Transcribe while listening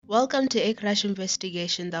Welcome to Air Crash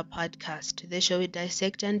Investigation, the podcast, the show we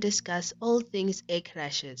dissect and discuss all things air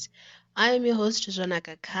crashes. I am your host,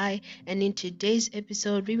 Zonaka Kai, and in today's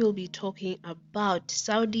episode, we will be talking about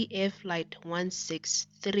Saudi Air Flight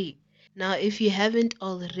 163. Now, if you haven't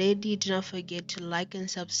already, do not forget to like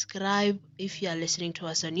and subscribe if you are listening to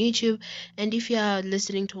us on YouTube. And if you are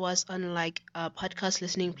listening to us on like a podcast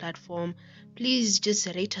listening platform, please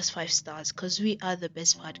just rate us 5 stars because we are the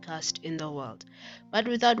best podcast in the world. But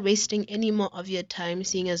without wasting any more of your time,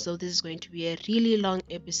 seeing as though this is going to be a really long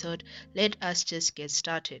episode, let us just get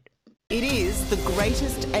started. It is the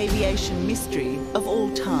greatest aviation mystery of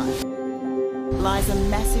all time. Lies a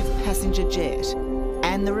massive passenger jet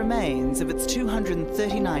and the remains of its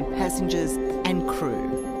 239 passengers and crew.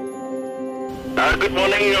 Good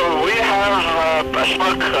morning. We have a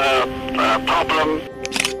smoke problem,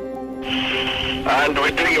 and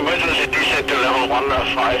we're doing emergency descent to level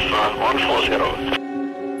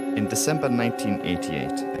 140. In December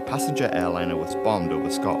 1988, a passenger airliner was bombed over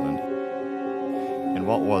Scotland in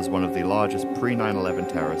what was one of the largest pre-9/11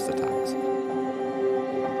 terrorist attacks.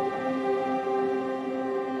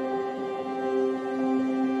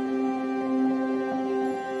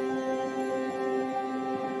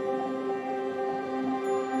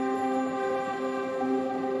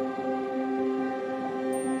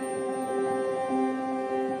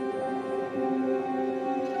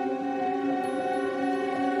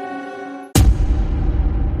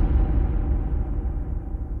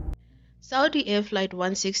 Saudi Air Flight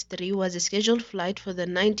 163 was a scheduled flight for the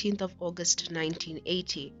 19th of August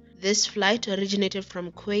 1980. This flight originated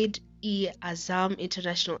from Quaid-e-Azam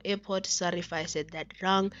International Airport, sorry if I said that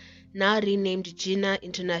wrong, now renamed Jinnah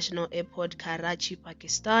International Airport, Karachi,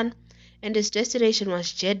 Pakistan, and its destination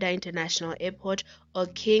was Jeddah International Airport or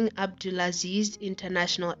King Abdulaziz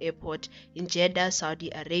International Airport in Jeddah, Saudi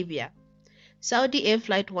Arabia. Saudi Air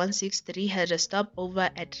Flight 163 had a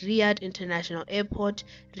stopover at Riyadh International Airport,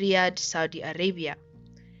 Riyadh, Saudi Arabia.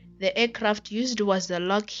 The aircraft used was the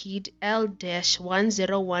Lockheed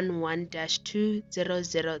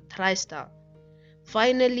L-1011-200 TriStar.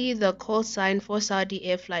 Finally, the call sign for Saudi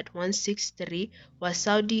Air Flight 163 was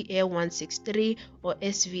Saudi Air 163 or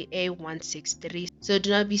SVA 163, so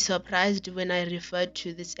do not be surprised when I refer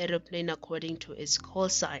to this aeroplane according to its call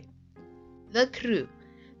sign. The crew.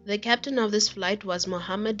 The captain of this flight was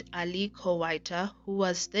Mohammed Ali Kowaita, who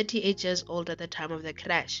was 38 years old at the time of the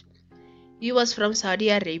crash. He was from Saudi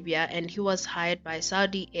Arabia and he was hired by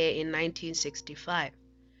Saudi Air in 1965.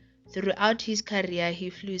 Throughout his career, he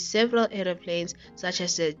flew several aeroplanes such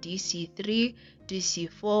as the DC-3,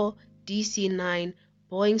 DC-4, DC-9,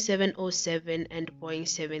 Boeing 707 and Boeing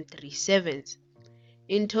 737s.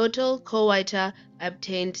 In total, Kowaita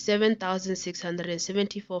obtained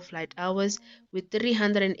 7,674 flight hours with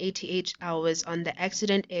 388 hours on the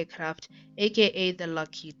accident aircraft, aka the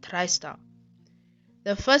Lockheed TriStar.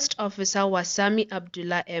 The first officer was Sami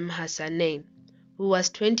Abdullah M. Hassanain, who was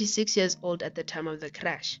 26 years old at the time of the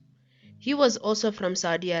crash. He was also from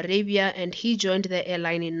Saudi Arabia and he joined the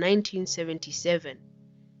airline in 1977.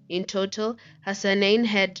 In total, Hassanain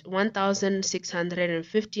had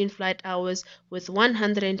 1,615 flight hours with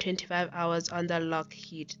 125 hours on the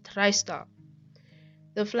Lockheed TriStar.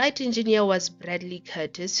 The flight engineer was Bradley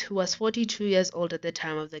Curtis, who was 42 years old at the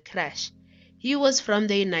time of the crash. He was from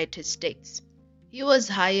the United States. He was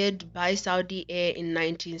hired by Saudi Air in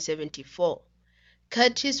 1974.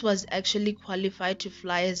 Curtis was actually qualified to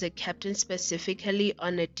fly as a captain specifically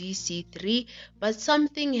on a DC-3, but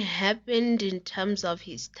something happened in terms of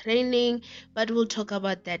his training, but we'll talk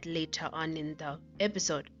about that later on in the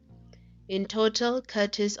episode. In total,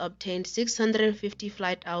 Curtis obtained 650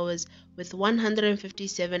 flight hours with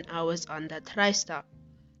 157 hours on the TriStar.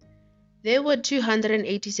 There were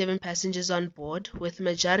 287 passengers on board, with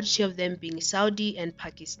majority of them being Saudi and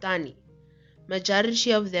Pakistani.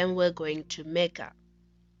 Majority of them were going to Mecca.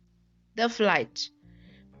 The flight.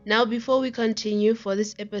 Now, before we continue, for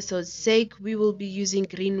this episode's sake, we will be using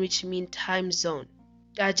Greenwich Mean Time Zone.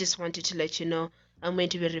 I just wanted to let you know I'm going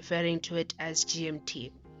to be referring to it as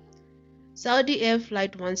GMT. Saudi Air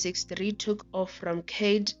Flight 163 took off from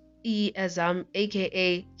Quaid-e-Azam,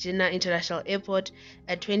 aka Jinnah International Airport,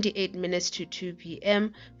 at 28 minutes to 2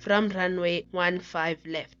 p.m. from runway 15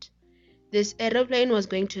 left. This aeroplane was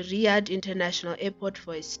going to Riyadh International Airport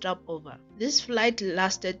for a stopover. This flight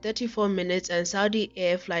lasted 34 minutes and Saudi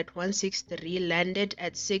Air Flight 163 landed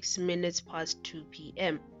at 6 minutes past 2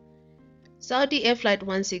 p.m. Saudi Air Flight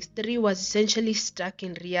 163 was essentially stuck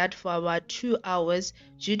in Riyadh for about 2 hours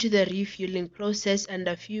due to the refueling process and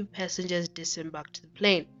a few passengers disembarked the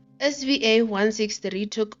plane. SVA 163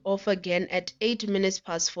 took off again at 8 minutes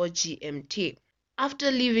past 4 GMT.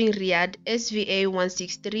 After leaving Riyadh,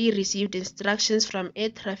 SVA-163 received instructions from air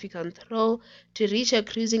traffic control to reach a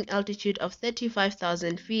cruising altitude of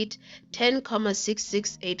 35,000 feet,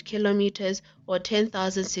 10,668 kilometers, or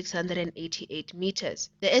 10,688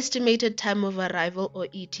 meters. The estimated time of arrival, or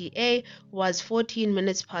ETA, was 14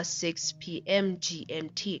 minutes past 6 p.m.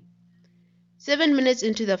 GMT. 7 minutes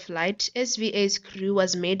into the flight, SVA's crew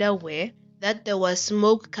was made aware that there was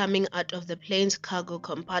smoke coming out of the plane's cargo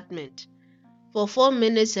compartment. For 4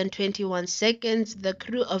 minutes and 21 seconds, the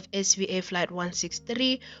crew of SVA Flight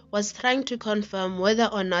 163 was trying to confirm whether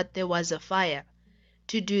or not there was a fire.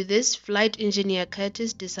 To do this, Flight Engineer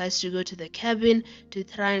Curtis decides to go to the cabin to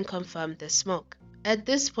try and confirm the smoke. At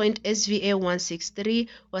this point, SVA 163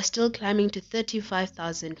 was still climbing to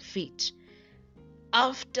 35,000 feet.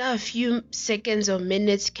 After a few seconds or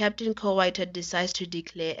minutes, Captain Kowiter decides to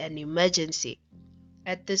declare an emergency.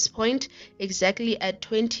 At this point, exactly at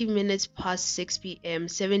 20 minutes past 6 p.m.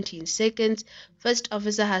 17 seconds, First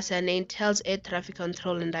Officer Hassanain tells Air Traffic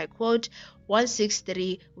Control, and I quote,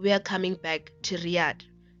 163, we are coming back to Riyadh.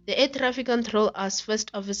 The Air Traffic Control asked First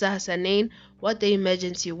Officer Hassanain what the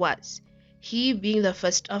emergency was. He, being the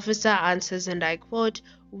first officer, answers, and I quote,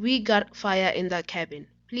 we got fire in the cabin.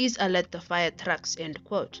 Please alert the fire trucks, end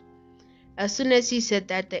quote. As soon as he said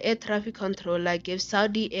that, the air traffic controller gave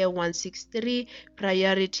Saudi Air 163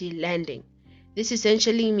 priority landing. This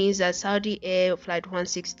essentially means that Saudi Air Flight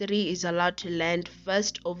 163 is allowed to land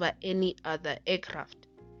first over any other aircraft.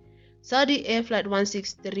 Saudi Air Flight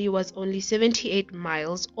 163 was only 78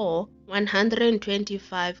 miles or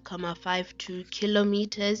 125.52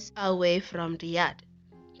 kilometers away from Riyadh.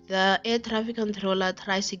 The air traffic controller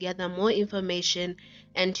tries to gather more information,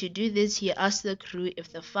 and to do this he asks the crew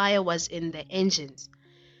if the fire was in the engines.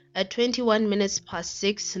 At 21 minutes past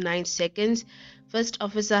 9 seconds, First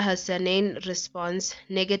Officer Hassanain responds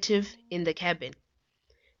negative in the cabin.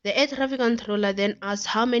 The air traffic controller then asks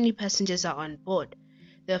how many passengers are on board.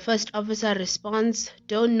 The first officer responds,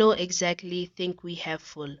 don't know exactly, think we have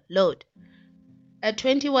full load. At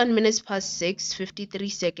 21 minutes past 53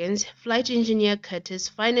 seconds, Flight Engineer Curtis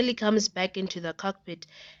finally comes back into the cockpit,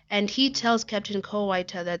 and he tells Captain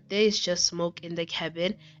Kowiter that there is just smoke in the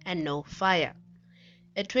cabin and no fire.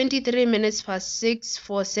 At 23 minutes past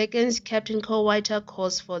 4 seconds, Captain Kowiter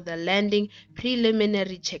calls for the landing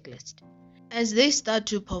preliminary checklist. As they start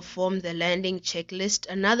to perform the landing checklist,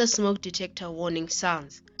 another smoke detector warning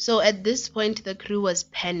sounds. So at this point, the crew was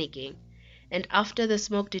panicking. And after the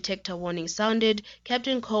smoke detector warning sounded,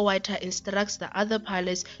 Captain Kowiter instructs the other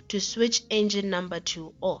pilots to switch engine number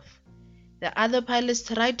 2 off. The other pilots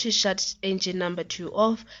tried to shut engine number 2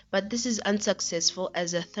 off, but this is unsuccessful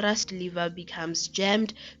as the thrust lever becomes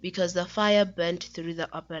jammed because the fire burnt through the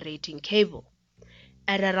operating cable.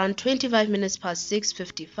 At around 25 minutes past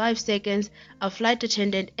 55 seconds, a flight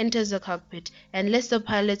attendant enters the cockpit and lets the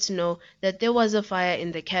pilots know that there was a fire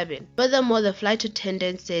in the cabin. Furthermore, the flight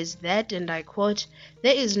attendant says that, and I quote,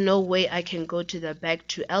 there is no way I can go to the back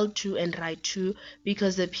to L2 and ride 2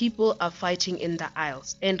 because the people are fighting in the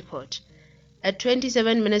aisles, end quote. At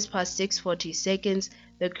 27 minutes past 40 seconds,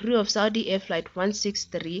 the crew of Saudi Air Flight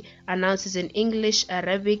 163 announces in English,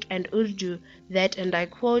 Arabic, and Urdu that, and I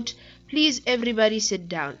quote, please everybody sit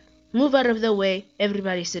down. Move out of the way,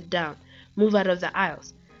 everybody sit down. Move out of the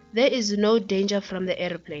aisles. There is no danger from the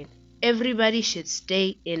airplane. Everybody should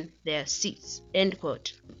stay in their seats, end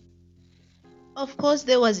quote. Of course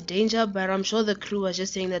there was danger, but I'm sure the crew was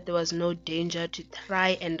just saying that there was no danger to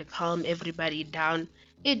try and calm everybody down.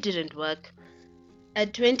 It didn't work.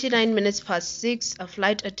 At 29 minutes past 6, a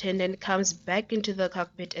flight attendant comes back into the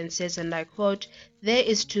cockpit and says, and I quote, there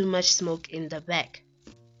is too much smoke in the back.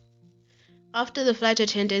 After the flight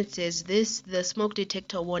attendant says this, the smoke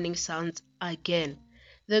detector warning sounds again.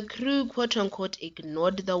 The crew quote-unquote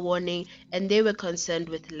ignored the warning and they were concerned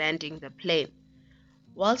with landing the plane.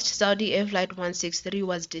 Whilst Saudi Air Flight 163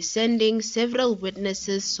 was descending, several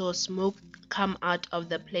witnesses saw smoke come out of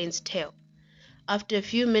the plane's tail. After a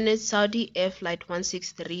few minutes, Saudi Air Flight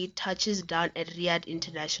 163 touches down at Riyadh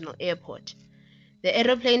International Airport. The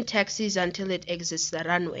aeroplane taxis until it exits the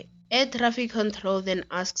runway. Air traffic control then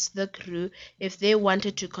asks the crew if they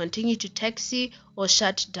wanted to continue to taxi or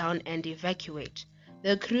shut down and evacuate.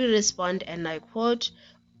 The crew respond, and I quote,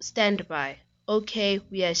 stand by. Okay,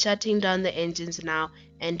 we are shutting down the engines now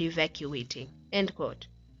and evacuating, end quote.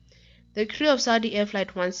 The crew of Saudi Air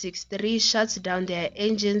Flight 163 shuts down their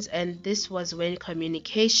engines, and this was when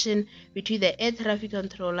communication between the air traffic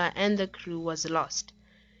controller and the crew was lost.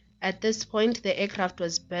 At this point, the aircraft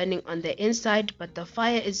was burning on the inside, but the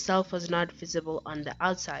fire itself was not visible on the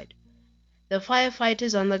outside. The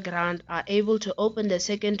firefighters on the ground are able to open the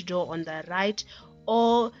second door on the right,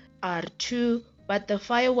 or R2, but the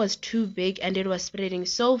fire was too big and it was spreading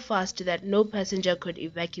so fast that no passenger could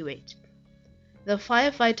evacuate. The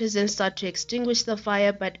firefighters then started to extinguish the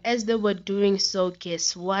fire, but as they were doing so,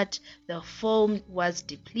 guess what? The foam was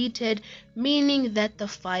depleted, meaning that the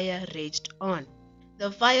fire raged on. The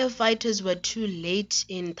firefighters were too late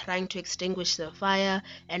in trying to extinguish the fire,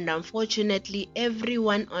 and unfortunately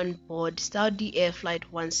everyone on board Saudi Air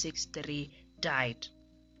Flight 163 died.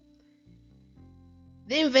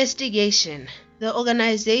 The investigation. The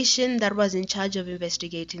organization that was in charge of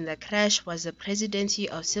investigating the crash was the Presidency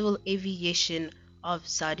of Civil Aviation of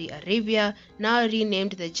Saudi Arabia, now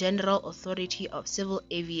renamed the General Authority of Civil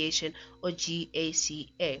Aviation, or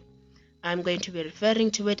GACA. I'm going to be referring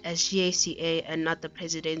to it as GACA and not the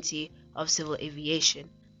Presidency of Civil Aviation.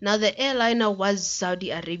 Now, the airliner was Saudi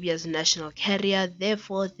Arabia's national carrier,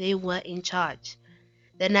 therefore they were in charge.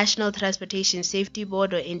 The National Transportation Safety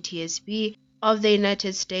Board, or NTSB, of the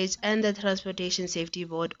United States and the Transportation Safety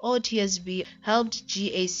Board, or TSB, helped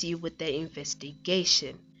GAC with the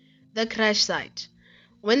investigation. The crash site.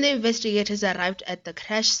 When the investigators arrived at the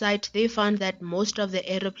crash site, they found that most of the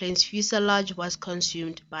aeroplane's fuselage was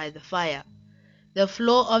consumed by the fire. The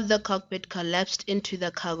floor of the cockpit collapsed into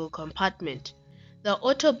the cargo compartment. The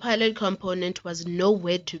autopilot component was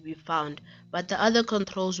nowhere to be found, but the other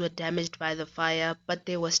controls were damaged by the fire, but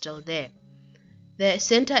they were still there. The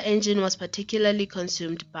center engine was particularly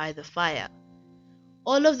consumed by the fire.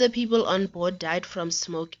 All of the people on board died from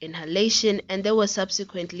smoke inhalation, and they were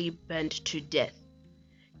subsequently burned to death.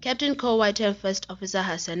 Captain Co-White and First Officer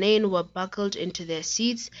Hassanain were buckled into their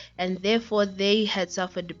seats, and therefore they had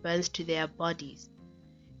suffered burns to their bodies.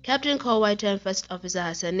 Captain Co-White and First Officer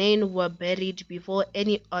Hassanain were buried before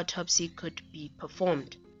any autopsy could be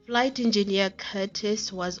performed. Flight Engineer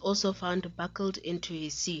Curtis was also found buckled into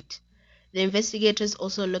his seat. The investigators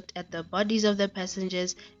also looked at the bodies of the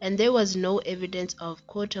passengers, and there was no evidence of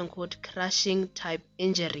quote-unquote crushing type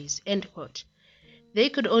injuries, end quote. They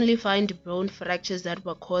could only find bone fractures that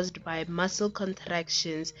were caused by muscle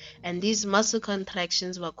contractions, and these muscle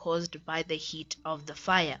contractions were caused by the heat of the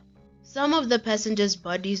fire. Some of the passengers'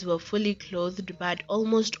 bodies were fully clothed, but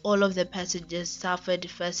almost all of the passengers suffered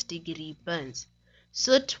first-degree burns.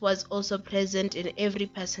 Soot was also present in every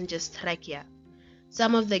passenger's trachea.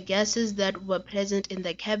 Some of the gases that were present in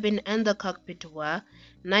the cabin and the cockpit were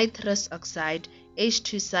nitrous oxide,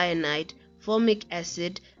 H2 cyanide, formic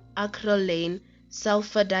acid, acrylane,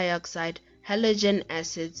 sulfur dioxide, halogen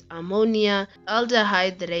acids, ammonia,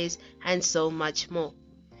 aldehyde, and so much more.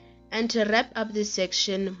 And to wrap up this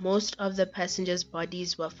section, most of the passengers'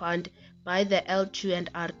 bodies were found by the L2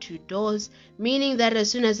 and R2 doors, meaning that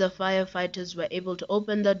as soon as the firefighters were able to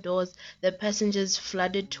open the doors, the passengers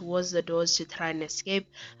flooded towards the doors to try and escape.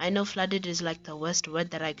 I know flooded is like the worst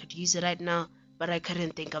word that I could use right now, but I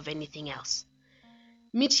couldn't think of anything else.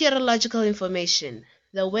 Meteorological information.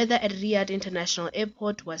 The weather at Riyadh International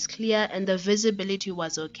Airport was clear and the visibility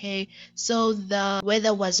was okay, so the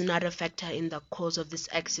weather was not a factor in the cause of this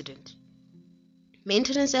accident.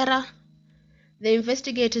 Maintenance error? The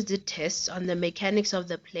investigators did tests on the mechanics of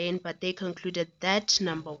the plane, but they concluded that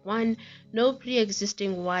number 1, no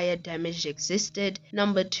pre-existing wire damage existed,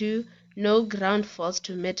 number 2, no ground faults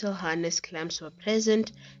to metal harness clamps were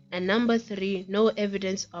present, and number 3, no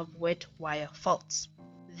evidence of wet wire faults.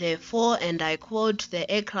 Therefore, and I quote, the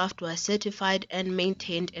aircraft was certified and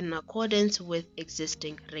maintained in accordance with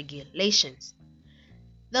existing regulations.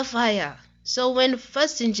 The fire. So when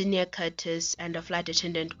First Engineer Curtis and a flight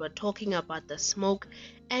attendant were talking about the smoke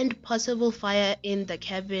and possible fire in the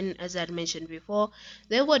cabin, as I had mentioned before,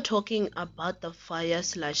 they were talking about the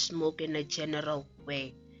fire/smoke in a general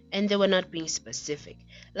way, and they were not being specific.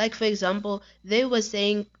 Like, for example, they were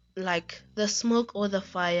saying like the smoke or the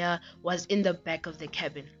fire was in the back of the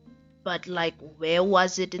cabin, but like where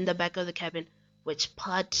was it in the back of the cabin, which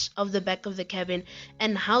part of the back of the cabin,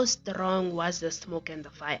 and how strong was the smoke and the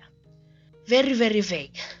fire? Very, very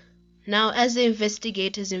vague. Now, as the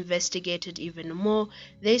investigators investigated even more,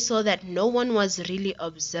 they saw that no one was really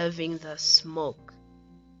observing the smoke.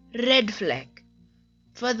 Red flag.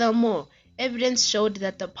 Furthermore, evidence showed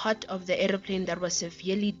that the part of the airplane that was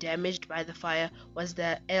severely damaged by the fire was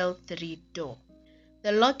the L3 door.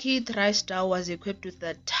 The Lockheed TriStar was equipped with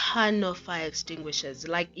a ton of fire extinguishers,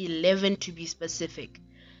 like 11 to be specific.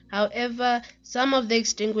 However, some of the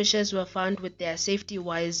extinguishers were found with their safety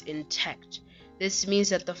wires intact. This means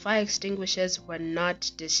that the fire extinguishers were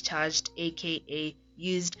not discharged, aka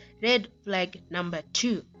used, red flag number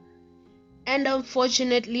 2. And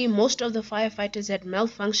unfortunately, most of the firefighters had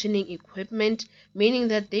malfunctioning equipment, meaning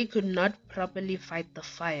that they could not properly fight the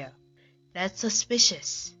fire. That's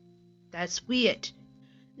suspicious. That's weird.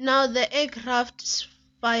 Now, the aircraft's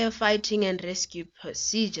firefighting and rescue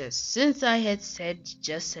procedures. Since I had said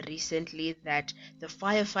just recently that the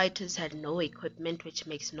firefighters had no equipment, which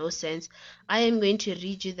makes no sense, I am going to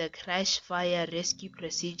read you the crash fire rescue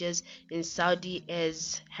procedures in Saudi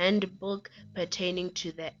Air's handbook pertaining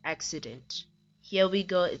to the accident. Here we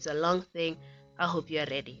go, it's a long thing. I hope you're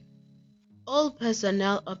ready. All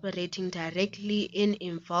personnel operating directly in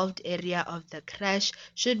involved area of the crash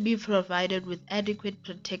should be provided with adequate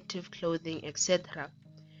protective clothing, etc.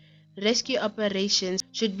 Rescue operations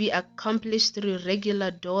should be accomplished through regular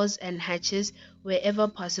doors and hatches wherever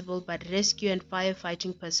possible, but rescue and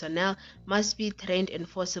firefighting personnel must be trained in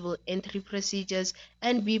forcible entry procedures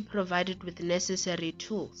and be provided with necessary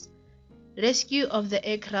tools. Rescue of the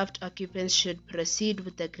aircraft occupants should proceed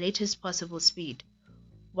with the greatest possible speed.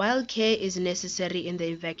 While care is necessary in the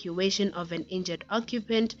evacuation of an injured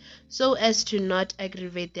occupant so as to not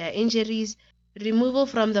aggravate their injuries, removal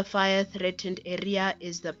from the fire-threatened area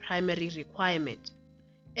is the primary requirement.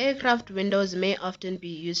 Aircraft windows may often be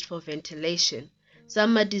used for ventilation.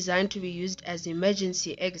 Some are designed to be used as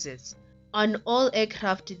emergency exits. On all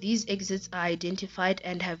aircraft, these exits are identified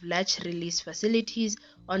and have latch release facilities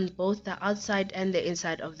on both the outside and the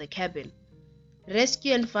inside of the cabin.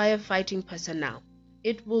 Rescue and firefighting personnel.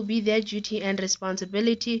 It will be their duty and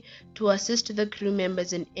responsibility to assist the crew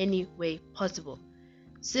members in any way possible.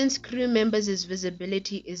 Since crew members'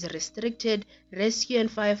 visibility is restricted, rescue and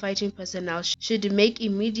firefighting personnel should make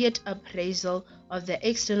immediate appraisal of the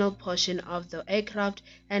external portion of the aircraft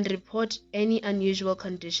and report any unusual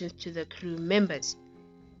conditions to the crew members.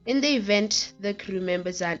 In the event the crew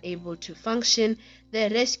members are unable to function,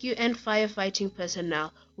 the rescue and firefighting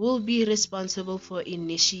personnel will be responsible for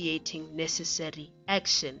initiating necessary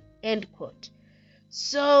action. End quote.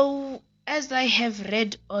 So, as I have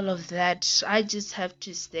read all of that, I just have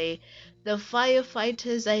to say, the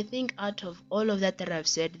firefighters, I think out of all of that I've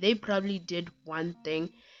said, they probably did one thing,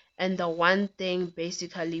 and the one thing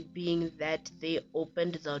basically being that they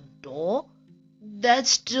opened the door. That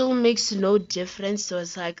still makes no difference, so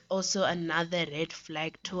it's like also another red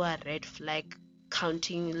flag to a red flag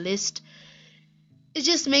counting list. It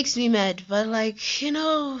just makes me mad, but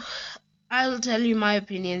I'll tell you my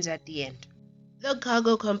opinions at the end. The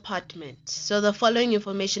cargo compartment. So the following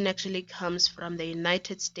information actually comes from the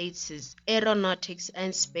United States' Aeronautics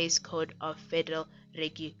and Space Code of Federal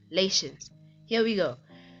Regulations. Here we go.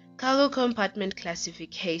 Cargo compartment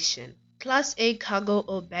classification. Class A cargo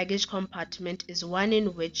or baggage compartment is one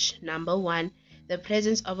in which, number 1, the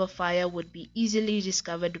presence of a fire would be easily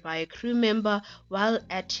discovered by a crew member while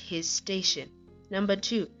at his station. Number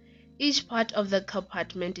 2, each part of the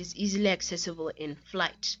compartment is easily accessible in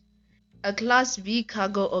flight. A Class B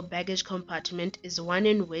cargo or baggage compartment is one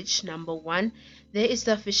in which, number 1, there is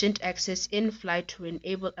sufficient access in flight to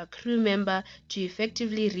enable a crew member to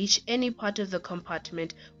effectively reach any part of the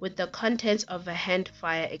compartment with the contents of a hand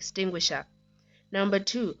fire extinguisher. Number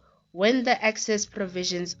 2, when the access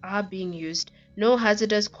provisions are being used, no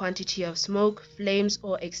hazardous quantity of smoke, flames,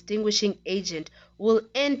 or extinguishing agent will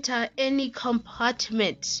enter any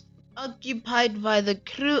compartment occupied by the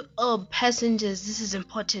crew or passengers. This is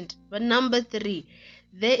important. But number 3,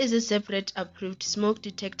 there is a separate approved smoke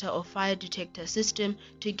detector or fire detector system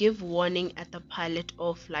to give warning at the pilot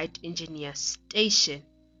or flight engineer station.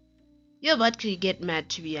 You're about to get mad,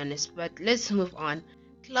 to be honest, but let's move on.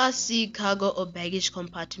 Class C cargo or baggage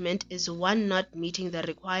compartment is one not meeting the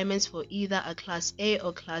requirements for either a Class A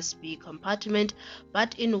or Class B compartment,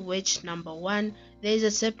 but in which, number 1, there is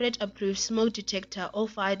a separate approved smoke detector or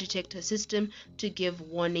fire detector system to give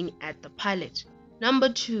warning at the pilot. Number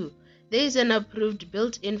 2, there is an approved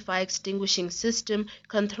built-in fire extinguishing system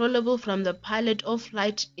controllable from the pilot or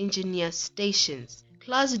flight engineer stations.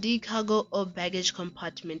 Class D cargo or baggage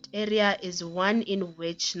compartment area is one in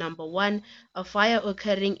which, number 1, a fire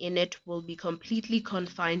occurring in it will be completely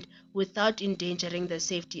confined without endangering the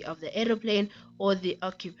safety of the aeroplane or the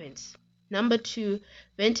occupants. Number 2,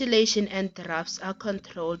 ventilation and drafts are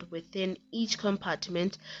controlled within each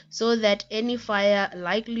compartment so that any fire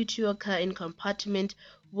likely to occur in compartment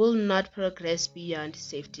will not progress beyond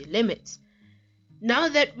safety limits. Now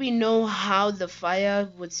that we know how the fire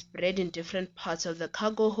would spread in different parts of the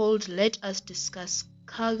cargo hold, let us discuss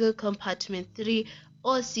cargo compartment 3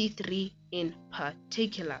 or C3 in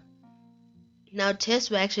particular. Now,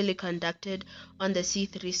 tests were actually conducted on the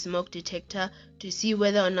C3 smoke detector to see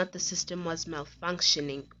whether or not the system was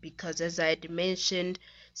malfunctioning, because as I had mentioned,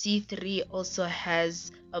 C3 also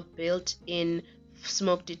has a built-in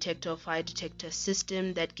smoke detector or fire detector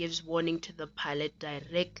system that gives warning to the pilot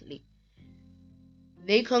directly.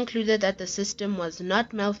 They concluded that the system was not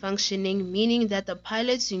malfunctioning, meaning that the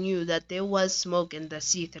pilots knew that there was smoke in the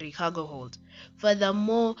C-3 cargo hold.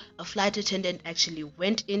 Furthermore, a flight attendant actually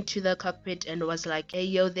went into the cockpit and was like, "Hey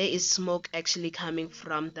yo, there is smoke actually coming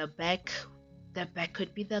from the back." The back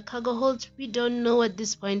could be the cargo hold. We don't know at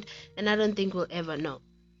this point, and I don't think we'll ever know.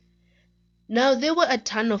 Now, there were a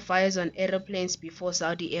ton of fires on aeroplanes before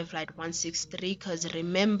Saudi Air Flight 163, because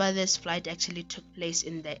remember, this flight actually took place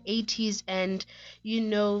in the 80s, and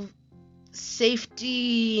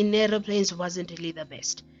safety in aeroplanes wasn't really the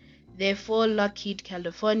best. Therefore, Lockheed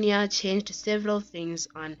California changed several things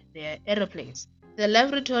on their aeroplanes. The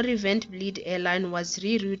laboratory vent bleed airline was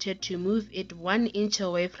rerouted to move it 1 inch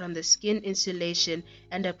away from the skin insulation,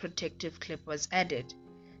 and a protective clip was added.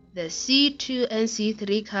 The C2 and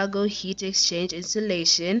C3 cargo heat exchange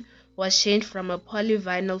insulation was changed from a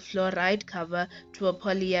polyvinyl fluoride cover to a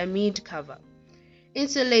polyamide cover.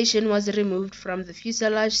 Insulation was removed from the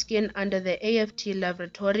fuselage skin under the AFT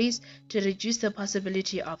laboratories to reduce the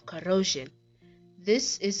possibility of corrosion.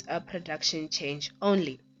 This is a production change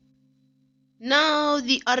only. Now,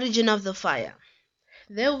 the origin of the fire.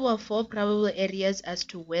 There were 4 probable areas as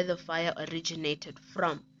to where the fire originated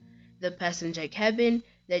from: the passenger cabin,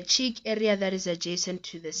 the cheek area that is adjacent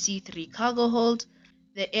to the C3 cargo hold,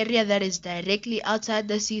 the area that is directly outside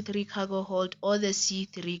the C3 cargo hold, or the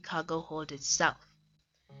C3 cargo hold itself.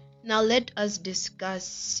 Now let us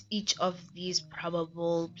discuss each of these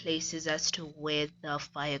probable places as to where the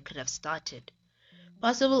fire could have started.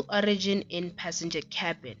 Possible origin in passenger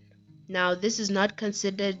cabin. Now, this is not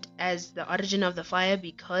considered as the origin of the fire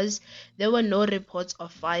because there were no reports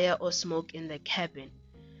of fire or smoke in the cabin.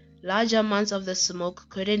 Large amounts of the smoke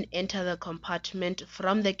couldn't enter the compartment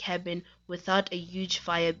from the cabin without a huge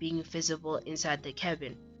fire being visible inside the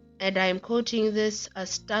cabin. And I am quoting this: "A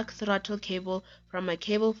stuck throttle cable from a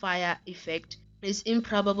cable fire effect is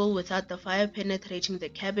improbable without the fire penetrating the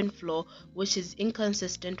cabin floor, which is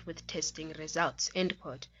inconsistent with testing results." End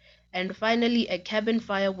quote. And finally, a cabin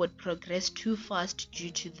fire would progress too fast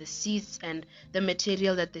due to the seats and the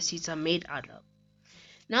material that the seats are made out of.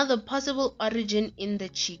 Now, the possible origin in the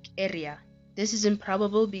cheek area. This is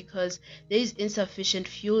improbable because there is insufficient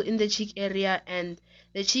fuel in the cheek area, and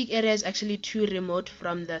the cheek area is actually too remote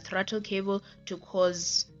from the throttle cable to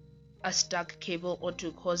cause a stuck cable or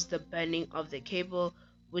to cause the burning of the cable,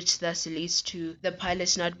 which thus leads to the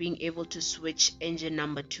pilots not being able to switch engine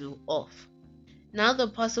number 2 off. Now, the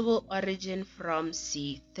possible origin from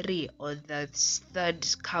C3, or the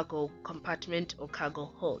 3rd cargo compartment or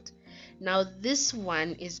cargo hold. Now, this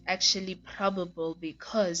one is actually probable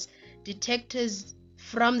because detectors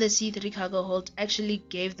from the C3 cargo hold actually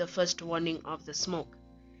gave the first warning of the smoke.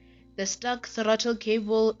 The stuck throttle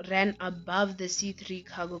cable ran above the C3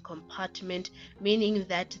 cargo compartment, meaning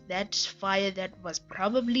that that fire that was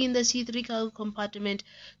probably in the C3 cargo compartment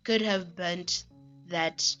could have burnt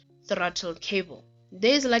that throttle cable.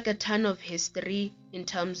 There's like a ton of history in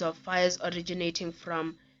terms of fires originating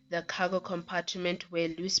from the cargo compartment where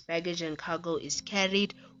loose baggage and cargo is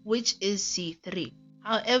carried, which is C3.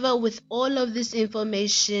 However, with all of this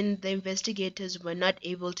information, the investigators were not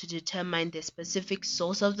able to determine the specific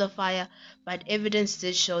source of the fire, but evidence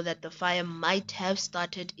did show that the fire might have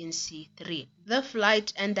started in C3. The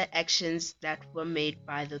flight and the actions that were made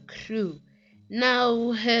by the crew.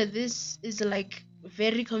 Now, this is like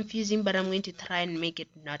very confusing, but I'm going to try and make it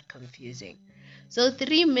not confusing. So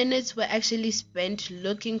 3 minutes were actually spent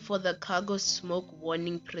looking for the cargo smoke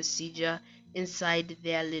warning procedure inside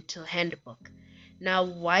their little handbook. Now,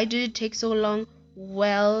 why did it take so long?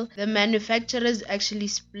 Well, the manufacturers actually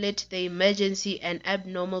split the emergency and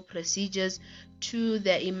abnormal procedures to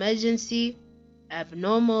the emergency,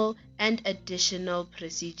 abnormal, and additional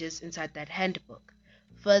procedures inside that handbook.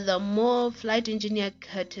 Furthermore, flight engineer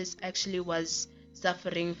Curtis actually was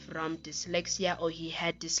suffering from dyslexia, or he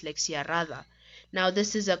had dyslexia rather. Now,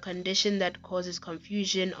 this is a condition that causes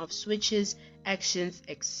confusion of switches, actions,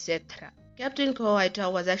 etc. Captain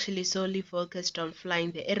Kowalter was actually solely focused on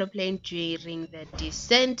flying the aeroplane during the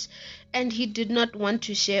descent, and he did not want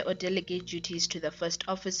to share or delegate duties to the first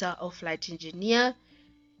officer or flight engineer.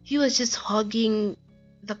 He was just hogging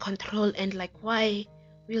the control, and like, why?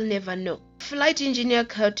 We'll never know. Flight engineer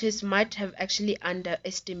Curtis might have actually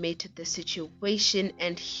underestimated the situation,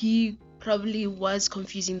 and he probably was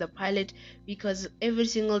confusing the pilot, because every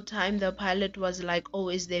single time the pilot was like, "Oh,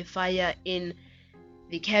 is there fire in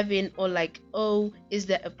the cabin?" or like, "Oh, is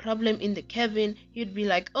there a problem in the cabin?" He'd be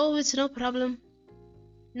like, "Oh, it's no problem,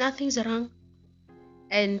 nothing's wrong,"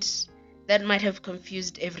 and that might have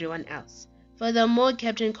confused everyone else. Furthermore,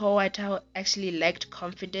 Captain Kowalter actually lacked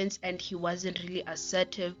confidence and he wasn't really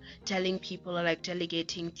assertive, telling people or like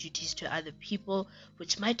delegating duties to other people,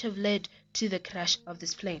 which might have led to the crash of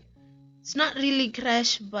this plane. It's not really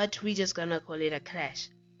crash, but we're just gonna call it a crash.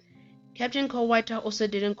 Captain Kowalter also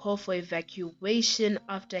didn't call for evacuation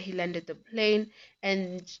after he landed the plane,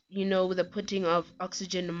 and the putting of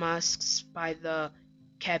oxygen masks by the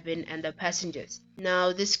cabin and the passengers.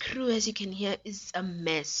 Now this crew, as you can hear, is a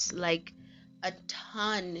mess, like a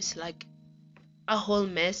ton. It's like a whole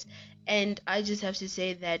mess, and I just have to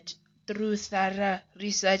say that through thorough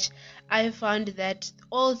research I found that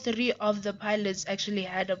all three of the pilots actually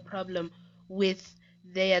had a problem with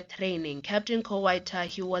their training. Captain Kowalter,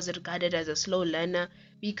 he was regarded as a slow learner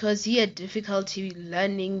because he had difficulty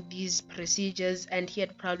learning these procedures and he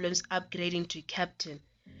had problems upgrading to captain.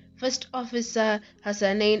 First Officer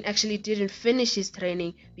Hassanain actually didn't finish his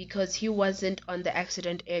training because he wasn't on the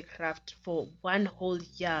accident aircraft for 1 whole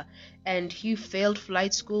year, and he failed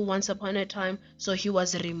flight school once upon a time, so he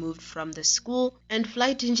was removed from the school. And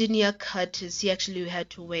Flight Engineer Curtis, he actually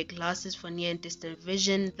had to wear glasses for near and distant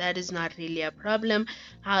vision. That is not really a problem.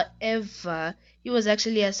 However, he was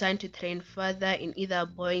actually assigned to train further in either a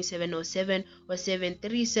Boeing 707 or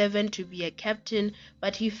 737 to be a captain,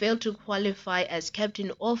 but he failed to qualify as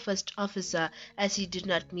captain or first officer as he did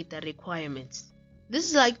not meet the requirements. This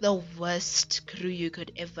is like the worst crew you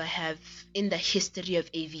could ever have in the history of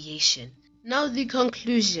aviation. Now the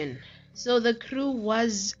conclusion. So the crew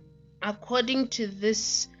was, according to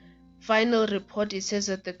this final report, it says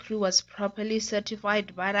that the crew was properly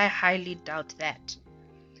certified, but I highly doubt that.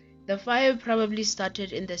 The fire probably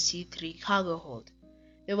started in the C3 cargo hold.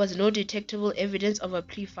 There was no detectable evidence of a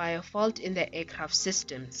pre-fire fault in the aircraft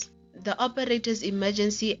systems. The operator's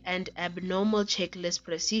emergency and abnormal checklist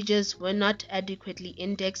procedures were not adequately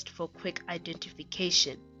indexed for quick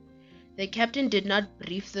identification. The captain did not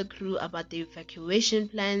brief the crew about the evacuation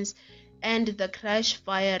plans, and the crash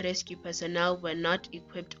fire rescue personnel were not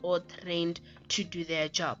equipped or trained to do their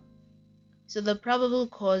job. So the probable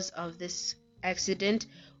cause of this accident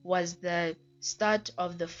was the start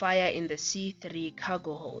of the fire in the C3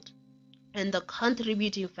 cargo hold, and the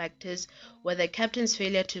contributing factors were the captain's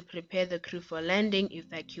failure to prepare the crew for landing,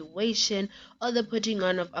 evacuation, or the putting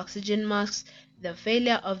on of oxygen masks, the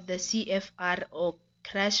failure of the CFR or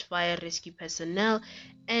crash fire rescue personnel,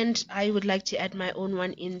 and I would like to add my own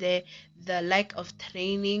one in there, the lack of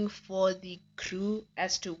training for the crew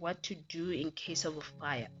as to what to do in case of a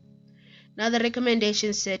fire. Now, the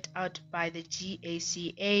recommendations set out by the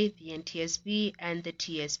GACA, the NTSB, and the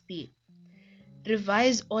TSB.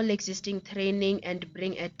 Revise all existing training and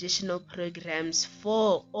bring additional programs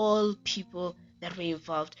for all people that were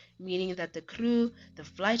involved, meaning that the crew, the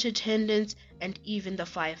flight attendants, and even the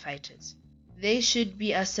firefighters. There should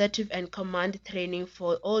be assertive and command training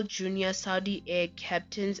for all junior Saudi Air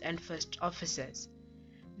captains and first officers.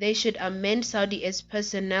 They should amend Saudi Air's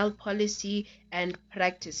personnel policy and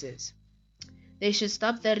practices. They should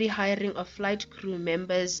stop the rehiring of flight crew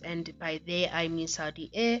members, and by they I mean Saudi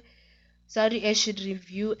Air. Saudi Air should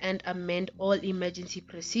review and amend all emergency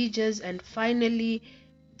procedures, and finally,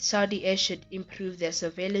 Saudi Air should improve their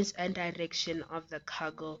surveillance and direction of the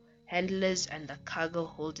cargo handlers and the cargo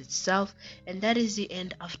hold itself. And that is the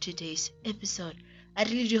end of today's episode. I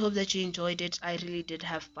really do hope that you enjoyed it. I really did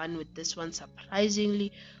have fun with this one,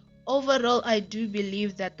 surprisingly. Overall, I do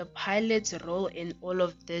believe that the pilot's role in all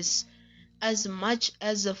of this, as much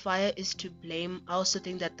as the fire is to blame, I also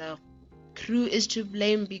think that the crew is to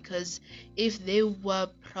blame, because if they were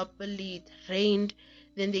properly trained,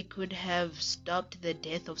 then they could have stopped the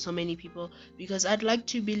death of so many people, because I'd like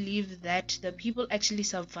to believe that the people actually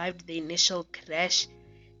survived the initial crash.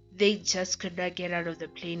 They just could not get out of the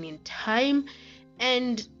plane in time.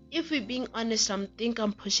 And if we're being honest, I think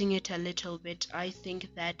I'm pushing it a little bit. I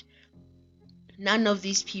think that none of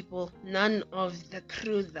these people, none of the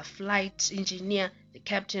crew, the flight engineer, the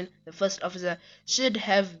captain, the first officer, should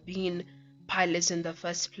have been pilots in the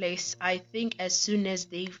first place. I think as soon as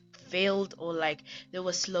they failed, or like they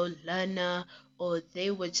were slow learner, or they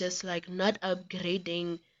were just like not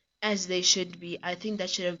upgrading as they should be, I think that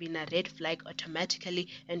should have been a red flag automatically,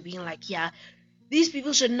 and being like, yeah, these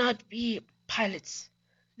people should not be pilots.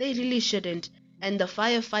 They really shouldn't. And the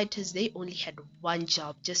firefighters, they only had one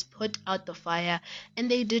job, just put out the fire, and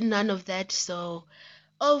they did none of that. So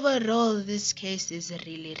overall, this case is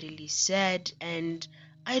really, really sad, and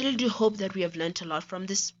I really do hope that we have learned a lot from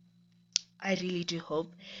this. I really do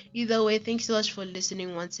hope. Either way, thanks so much for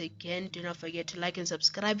listening once again. Do not forget to like and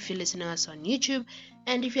subscribe if you're listening to us on YouTube,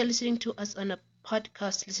 and if you're listening to us on a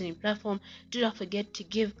podcast listening platform, do not forget to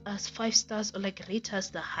give us 5 stars or like rate us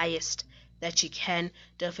the highest that you can.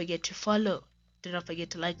 Don't forget to follow. Do not forget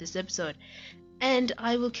to like this episode. And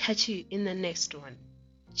I will catch you in the next one.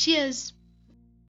 Cheers!